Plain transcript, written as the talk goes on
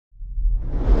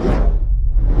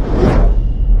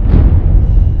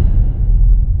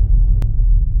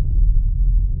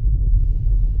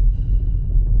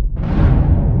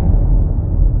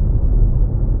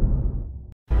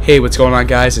Hey, what's going on,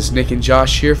 guys? It's Nick and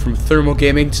Josh here from Thermal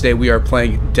Gaming. Today we are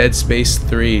playing Dead Space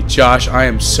 3. Josh, I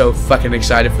am so fucking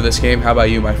excited for this game. How about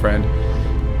you, my friend?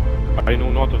 I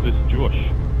know not of this, Josh.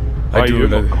 I do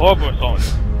know.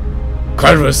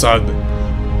 Carverson.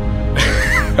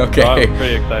 Okay. I'm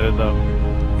pretty excited though.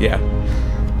 Yeah.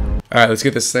 Alright, let's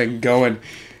get this thing going.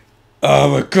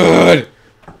 Oh my god!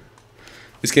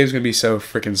 This game's gonna be so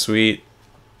freaking sweet.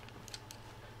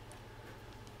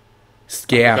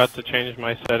 I forgot to change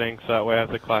my settings so that way I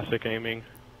have the classic aiming.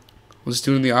 We'll just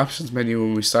do it in the options menu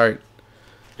when we start.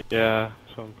 Yeah,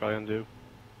 that's what I'm probably gonna do.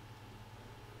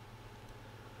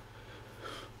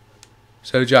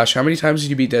 So, Josh, how many times did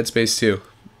you beat Dead Space 2?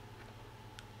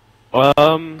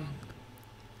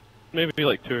 Maybe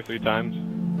like 2 or 3 times.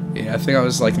 Yeah, I think I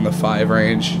was like in the 5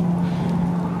 range.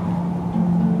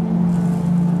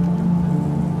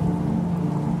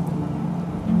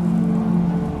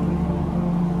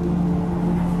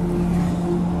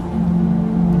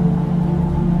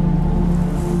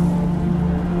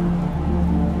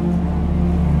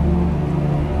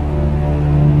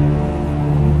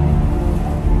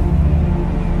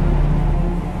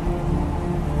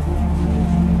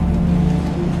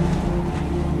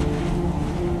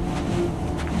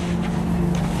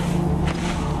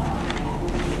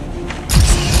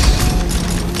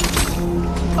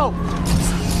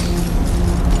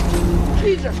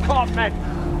 Jesus, Kaufman!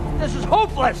 This is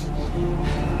hopeless!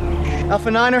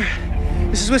 Alpha Niner,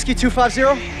 this is Whiskey 250.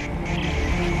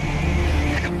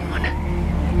 Come on.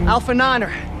 Alpha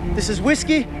Niner, this is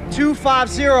Whiskey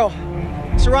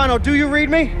 250. Serrano, do you read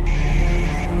me?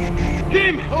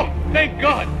 Jim! Oh, thank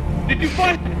God! Did you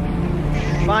find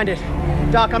it? Find it.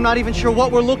 Doc, I'm not even sure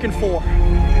what we're looking for.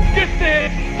 Just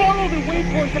follow the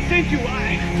waypoint I sent you.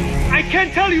 I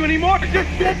can't tell you anymore. Just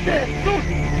get there. Look,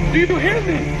 do you hear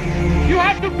me? You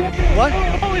have to get there. What?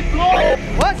 Oh, it's lost.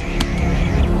 What?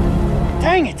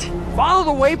 Dang it! Follow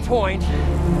the waypoint.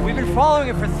 We've been following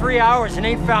it for 3 hours and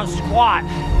ain't found squat.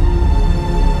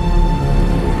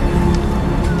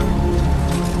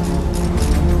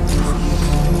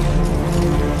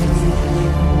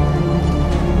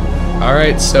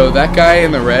 Alright, so that guy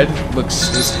in the red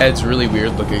his head's really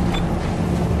weird looking.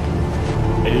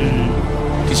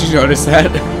 Did you notice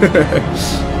that?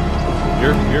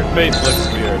 Your face looks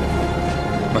weird.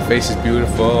 My face is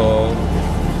beautiful.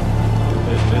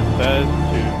 It says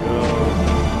to go.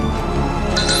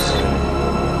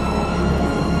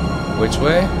 Which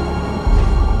way?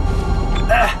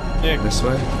 Nick, This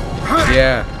way?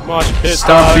 Yeah. mosh pit.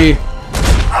 Stompy!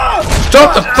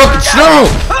 Stop the fucking snow!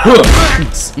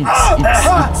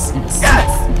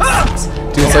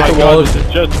 Dude, it's like the wall of...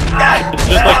 It's just like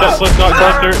that Slipknot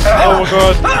concert. Oh my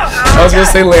god. I was gonna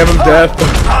say Lamb of Death,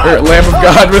 or Lamb of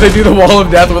God, where they do the wall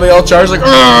of death, where they all charge like,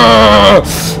 "Argh!"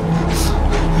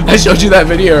 I showed you that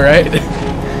video, right?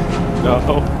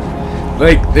 No.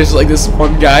 Like, there's like this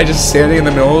one guy just standing in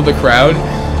the middle of the crowd.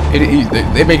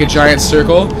 They make a giant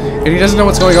circle, and he doesn't know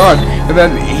what's going on, and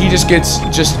then he just gets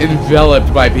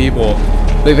enveloped by people.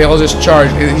 They all just charge,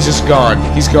 and he's just gone.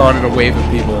 He's gone in a wave of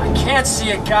people. Can't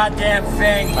see a goddamn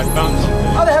thing. I found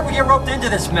something. How the heck we get roped into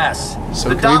this mess? So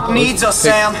The can we doc both needs us,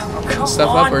 pick Sam.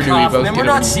 stuff up, or do we both Kaufman, get we're it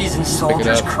not and seasoned pick it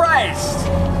soldiers. up? Christ!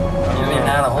 You don't even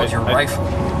know how to hold your rifle. I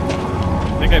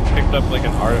think I picked up like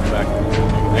an artifact.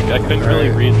 I couldn't really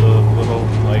read the little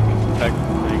like text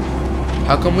thing.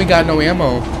 How come we got no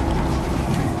ammo?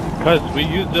 Because we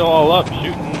used it all up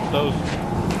shooting those,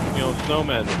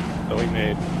 snowmen that we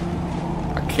made.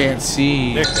 I can't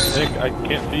see. Nick, I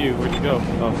can't see you. Where'd you go?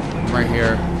 Oh. I'm right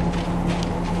here.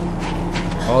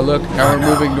 Oh look, now we're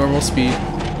moving normal speed.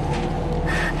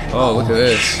 Oh, look at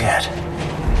this. Shit.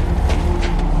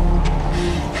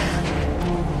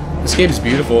 This game's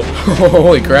beautiful.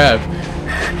 Holy crap.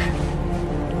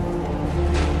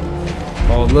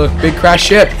 Oh look, big crash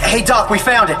ship. Hey, Doc, we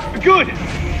found it. Good!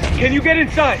 Can you get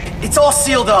inside? It's all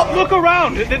sealed up. Look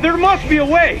around. There must be a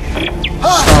way.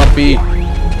 Stompy.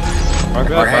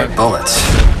 We're out bullets.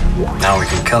 Now we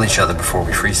can kill each other before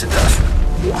we freeze to death.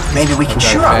 Maybe we can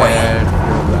shoot our way in.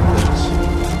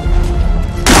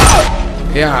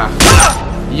 Yeah.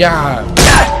 Yeah.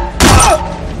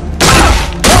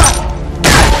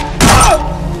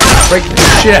 Break the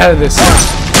shit out of this.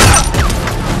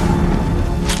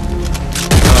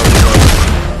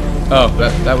 Oh,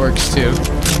 that works too.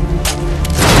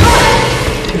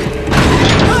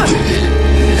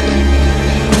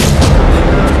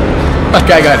 That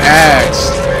guy got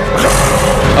axed.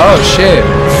 Oh shit.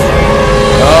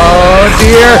 Oh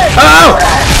dear. Oh!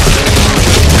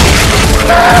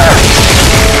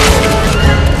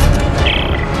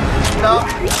 No,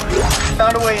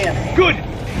 found a way in. Good!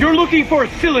 You're looking for a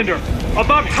cylinder.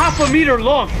 about half a meter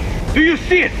long. Do you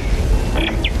see it?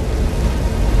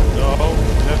 No,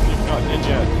 haven't gotten in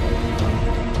yet.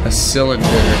 A cylinder.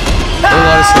 There are a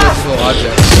lot of cylindrical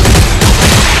objects.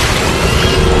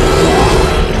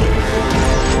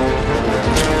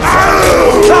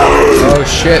 Oh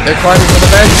shit, they're climbing for the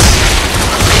vents.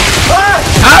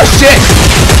 Oh shit!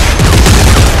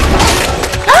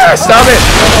 Ah, stop it!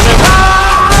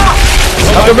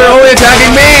 How come they're only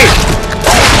attacking me?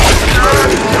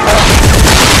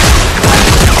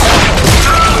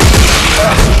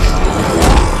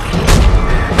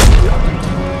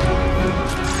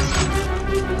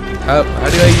 How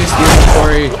do I use the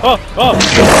inventory? How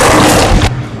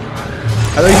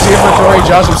do I use the inventory?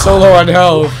 Josh, I'm so low on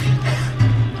health.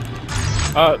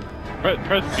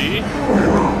 Press B?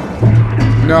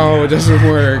 No, it doesn't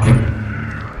work.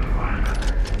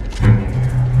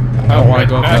 I don't want to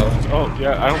go up health. Oh,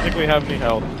 yeah, I don't think we have any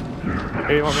health.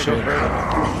 Hey, you want me to go first?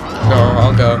 No,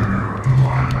 I'll go.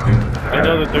 I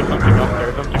know that there's something up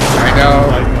there. I know.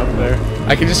 Up there.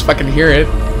 I can just fucking hear it.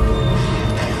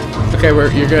 Okay,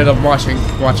 you're good. I'm watching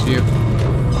you.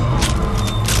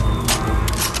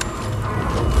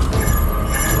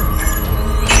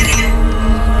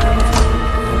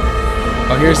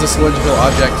 Oh, here's the cylindrical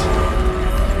object.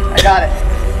 I got it.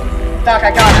 Doc,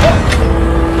 I got it.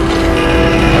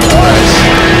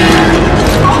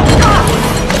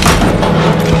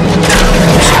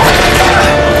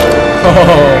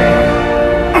 Oh.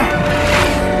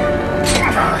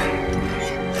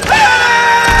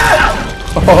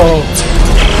 Oh.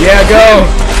 Yeah, go.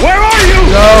 Where are you?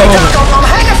 Go. I'm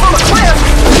hanging from a cliff,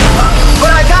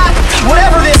 but I got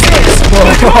whatever this is.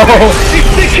 Whoa.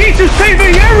 It's the key to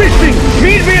saving everything.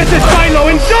 Meet me at the silo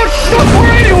and don't stop for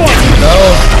anyone. No.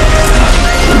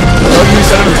 No, you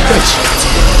son of a bitch.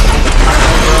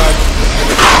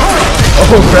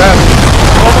 Oh, crap.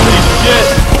 Holy shit!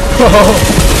 Oh.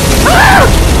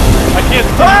 I can't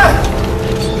see.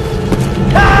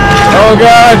 Oh,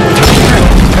 God.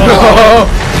 Oh.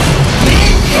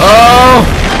 Oh.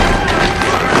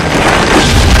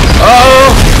 Oh.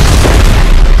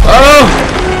 Oh.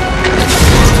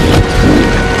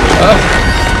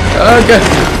 Okay.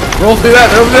 Roll through that.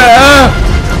 Over there.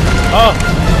 Oh.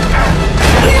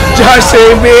 Josh,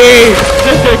 save me.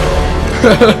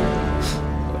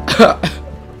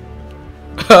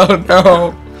 Oh,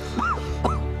 no.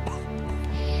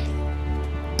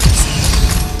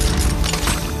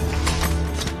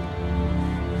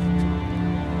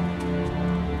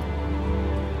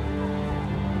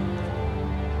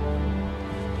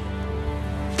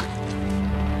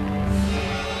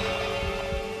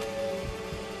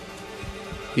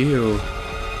 Ew.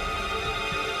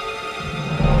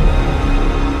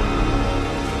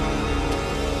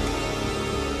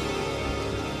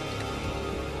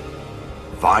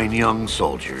 Fine young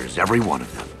soldiers, every one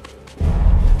of them.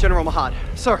 General Mahad,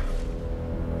 sir.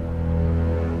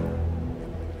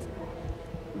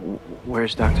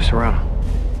 Where's Dr. Serrano?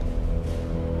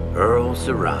 Earl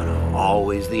Serrano,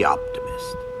 always the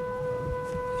optimist.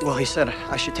 Well, he said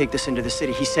I should take this into the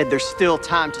city. He said there's still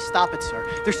time to stop it, sir.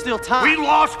 There's still time. We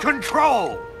lost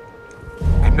control!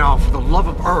 And now, for the love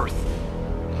of Earth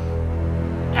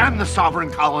and the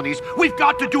sovereign colonies, we've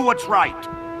got to do what's right.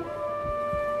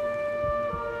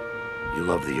 You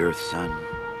love the Earth, son?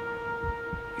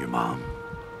 Your mom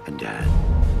and dad?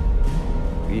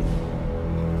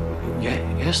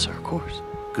 Yes, sir, of course.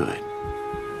 Good.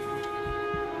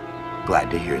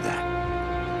 Glad to hear that.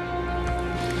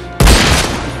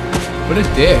 What a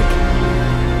dick.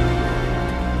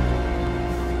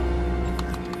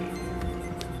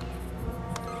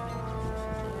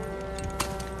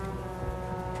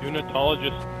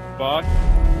 Unitologist Spock.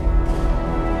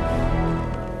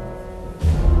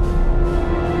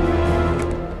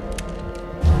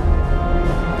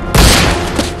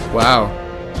 Wow.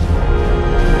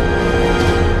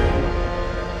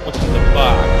 What's in the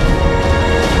box?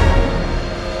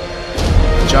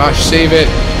 Josh, save it.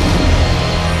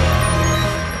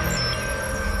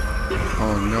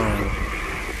 Oh no.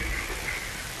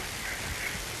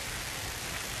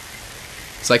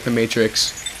 It's like the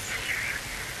Matrix.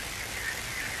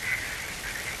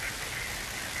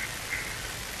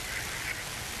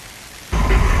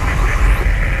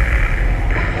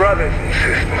 Brothers and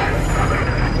sisters,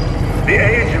 the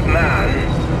age of man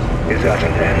is at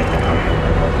an end.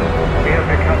 We have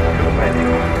become too many, too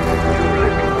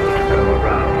little to go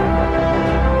around.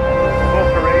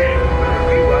 Corporations are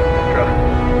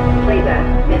reconstructed. Playback,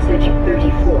 message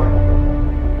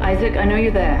 34. Isaac, I know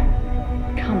you're there.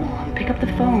 Come on, pick up the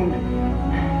phone.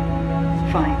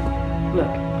 Fine.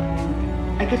 Look,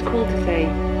 I just called to say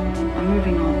I'm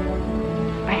moving on.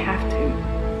 I have to.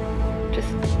 Just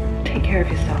take care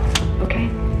of yourself, okay?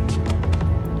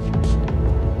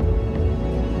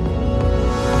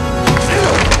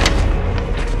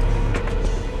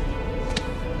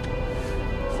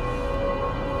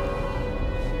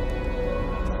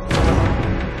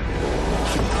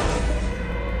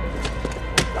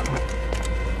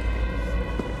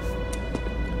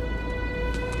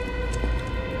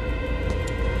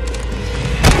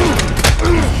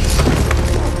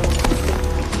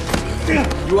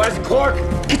 You Isaac Clarke?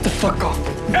 Get the fuck off.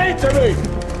 Answer me!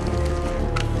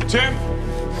 Tim?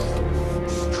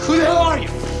 Who the hell are you?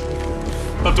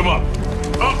 Lift him up.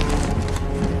 Up!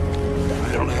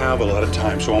 I don't have a lot of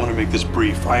time, so I want to make this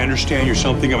brief. I understand you're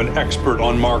something of an expert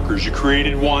on markers. You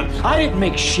created one. I didn't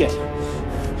make shit.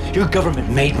 Your government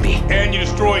made me. And you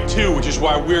destroyed two, which is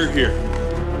why we're here.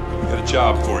 Got a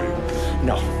job for you.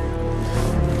 No.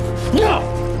 No!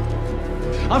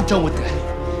 I'm done with that.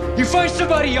 You find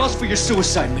somebody else for your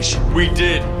suicide mission. We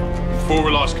did. Before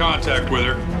we lost contact with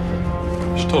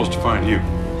her. She told us to find you.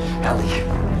 Ellie.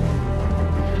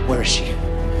 Where is she?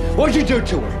 What'd you do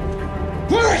to her?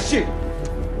 Where is she?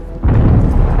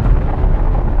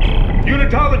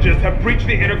 Unitologists have breached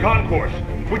the inner concourse.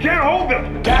 We can't hold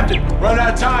them! Captain, run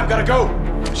out of time. Gotta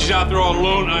go. She's out there all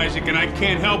alone, Isaac, and I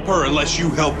can't help her unless you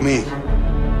help me.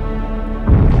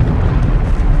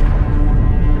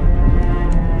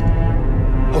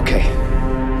 Okay.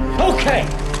 Okay!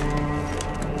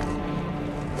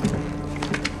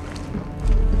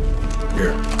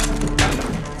 Here.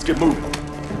 Let's get moving.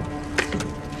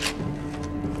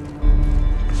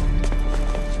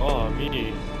 Oh,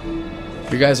 me.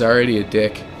 You guys are already a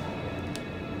dick.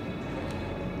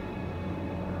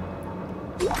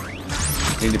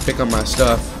 Need to pick up my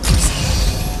stuff.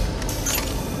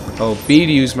 Oh, B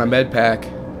to use my med pack.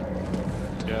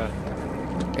 Yeah.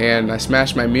 And I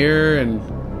smashed my mirror and...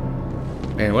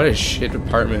 Man, what a shit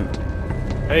apartment.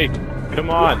 Hey, come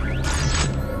on.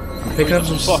 I'm picking up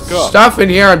some Fuck up. stuff in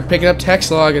here. I'm picking up text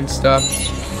log and stuff.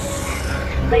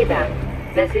 Playback.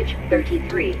 Message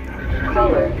 33.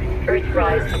 Caller.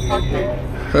 Earthrise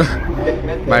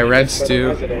apartment. My rent's due.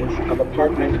 Residents of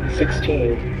apartment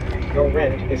 16. Your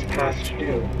rent is past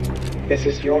due. This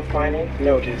is your final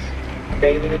notice.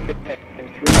 Failing to pay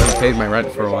in 3 I haven't paid my rent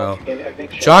will for a while. result in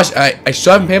eviction. Josh, I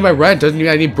still haven't paid my rent. Doesn't mean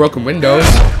I need broken windows.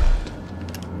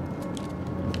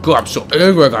 God, I'm so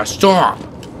angry. I gotta stop.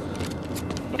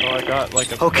 Oh, I got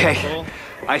like a Okay. pencil,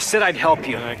 I said I'd help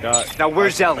you. and I got... Now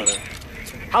where's ice Ellie? cutter.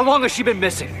 How long has she been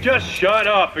missing? Just shut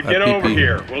up and get pee-pee. over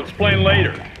here. We'll explain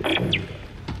later.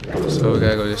 So we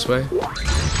gotta go this way.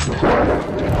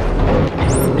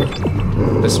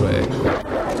 This way.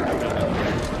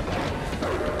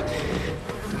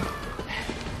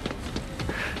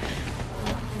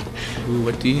 Ooh,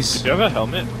 what these? Do you have a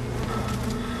helmet?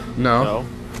 No. No.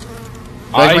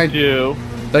 Like I my- do.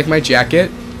 Like my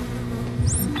jacket?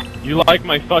 You like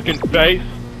my fucking face?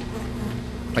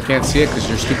 I can't see it because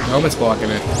your stupid helmet's blocking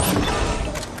it.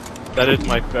 That is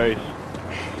my face.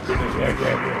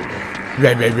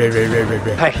 Red.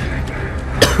 Hey.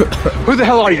 Who the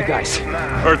hell are you guys?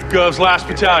 Earth Gov's last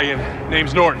battalion.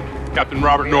 Name's Norton. Captain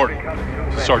Robert Norton.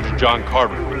 Sergeant John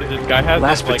Carver. This guy has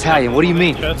Last this, like, battalion, what do you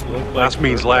mean? chest looks like- Last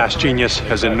means last, genius,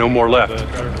 as in no more left.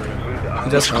 It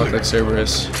does kind of look like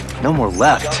Cerberus. No more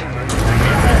left.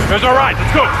 That's all right.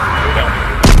 Let's go.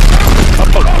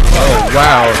 Oh,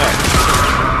 wow.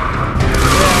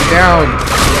 Down.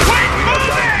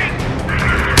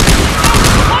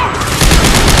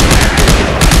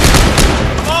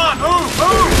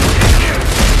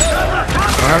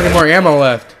 I don't have any more ammo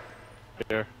left.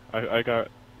 Here, I got...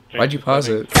 Why'd you pause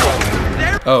it?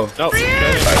 Oh. No,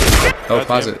 Oh,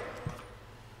 pause it.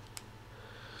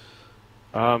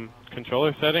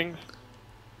 Controller settings?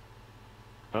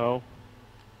 No.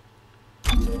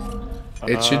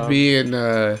 It should be in,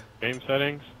 Game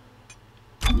settings?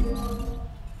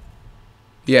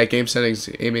 yeah, game settings,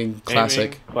 aiming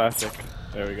classic. Aiming, classic.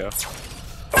 There we go.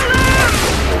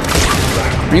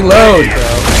 Reload!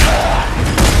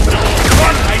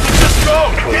 Let's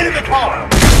go. Get in the car.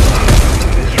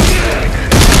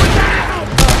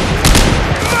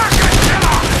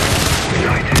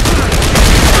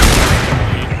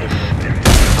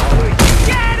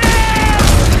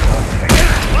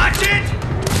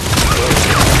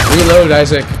 Reload,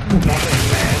 Isaac.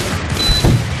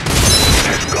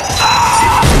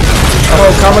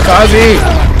 Oh, kamikaze!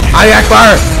 Ali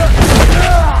Akbar!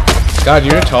 God,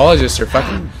 unitologists are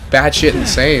fucking batshit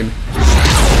insane.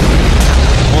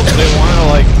 Well, they want to,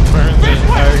 like, turn the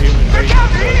entire human race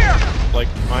into, like,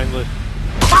 mindless...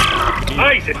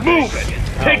 Isaac, move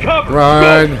it! Take cover!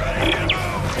 Run!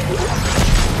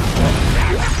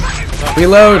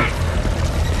 Reload!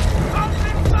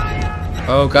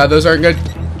 Oh god, those aren't good.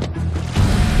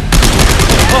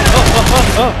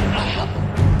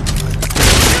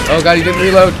 Oh god, he didn't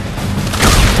reload.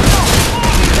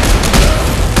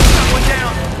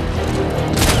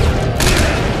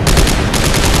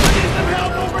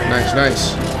 Nice,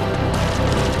 nice.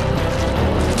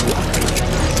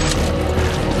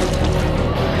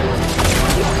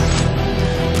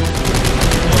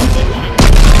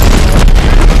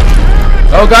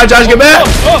 Oh god, Josh, get back!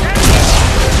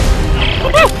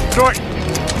 Jordan,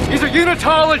 these are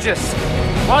unitologists.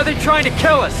 Why are they trying to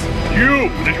kill us? You!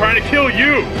 They're trying to kill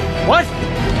you! What?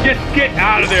 Just get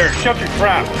out of there! Shut your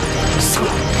trap!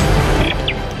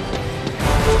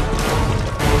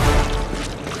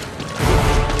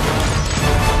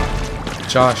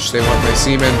 Josh, they want my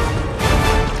semen.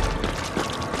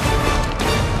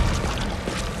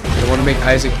 They want to make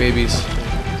Isaac babies.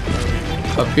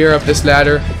 Up here, up this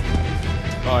ladder.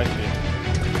 Oh, I see.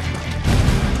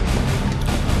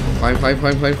 Climb, climb,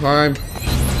 climb, climb, climb.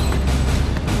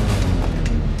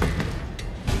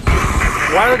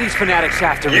 Why are these fanatics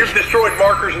after me? You've destroyed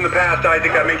markers in the past,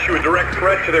 Isaac. That makes you a direct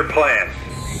threat to their plan.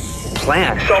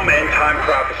 Plan? Some end-time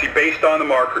prophecy based on the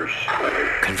markers.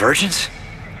 Convergence?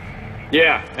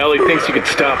 Yeah, Ellie thinks you can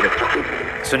stop it.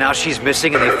 So now she's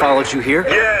missing and they followed you here?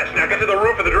 Yes, now get to the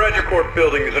roof of the Dredger Corp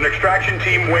building. There's an extraction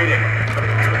team waiting.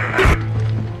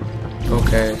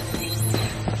 Okay.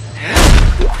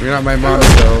 You're not my mom,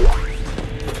 though.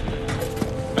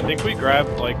 I think we grab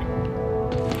like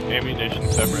ammunition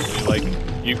separately. Like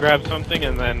you grab something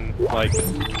and then like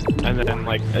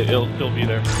it'll still be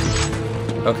there.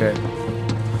 Okay.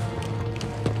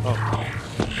 Oh.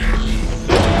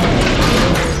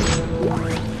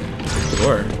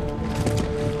 Door.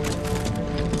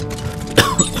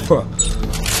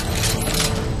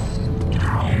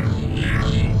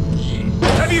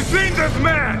 Have you seen this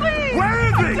man? Please, where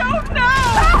is he? I don't know!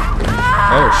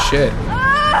 Oh shit.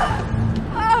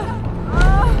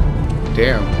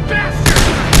 Damn.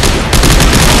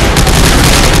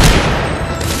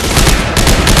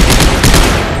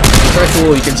 It's kinda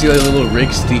cool, you can see like the little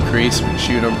rigs decrease when you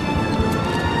shoot them.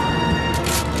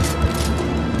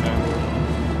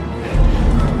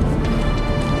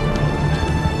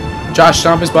 Josh,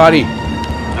 stomp his body.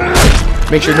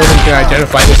 Make sure no one can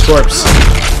identify this corpse.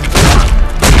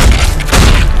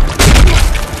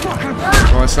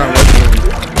 Oh, it's not working.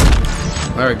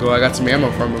 Alright, cool. I got some ammo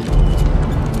from him.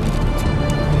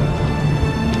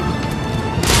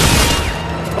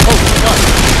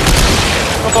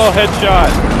 Oh, headshot.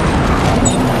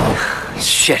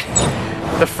 Shit.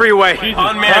 The freeway.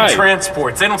 Unmanned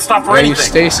transports. They don't stop for Ready,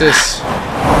 anything. stasis.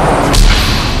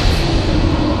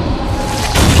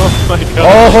 Oh my god.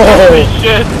 Oh, holy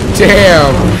shit.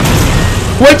 Damn.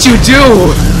 What'd you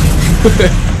do?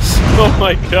 Oh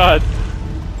my god.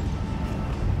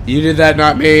 You did that,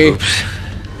 not me. Oops.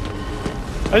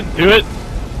 I didn't do it.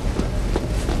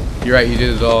 You're right, you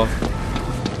did it all.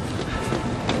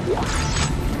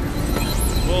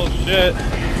 Bullshit. Is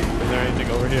there anything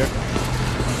over here?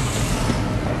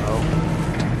 Oh.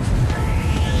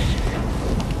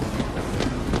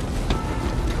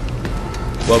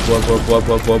 Whoop, whoop, whoop, whoop,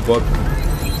 whoop, whoop, whoop.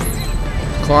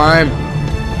 Climb.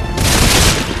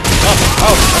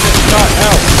 Oh, I'm getting shot.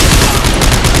 Ow.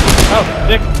 Ow,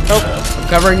 Nick, help. I'm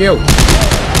covering you.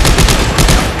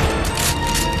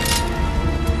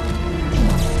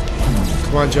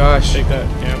 Come on, Josh. Take that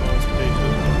ammo station.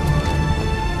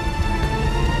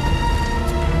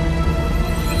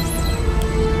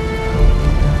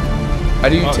 How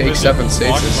do you take stuff in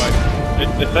stasis?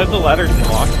 It says the ladder's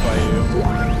blocked by you.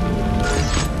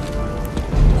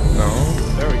 No.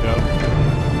 There we go.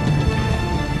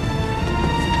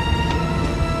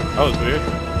 That was weird.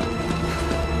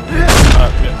 Yeah,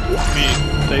 speed.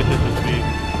 Stasis is speed.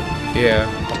 Yeah.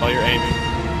 While you're aiming.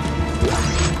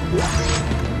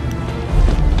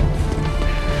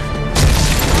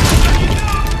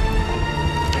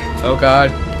 Oh god.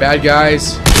 Bad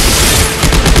guys.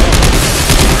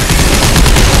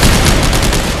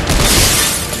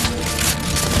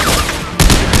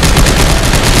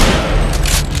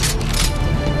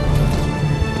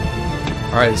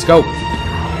 Alright, let's go. Come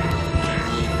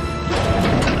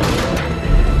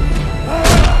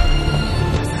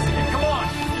on.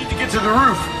 Need to get to the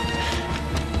roof.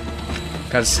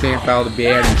 Gotta stamp out the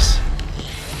baddies.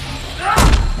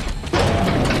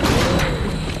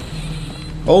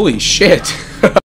 Holy shit.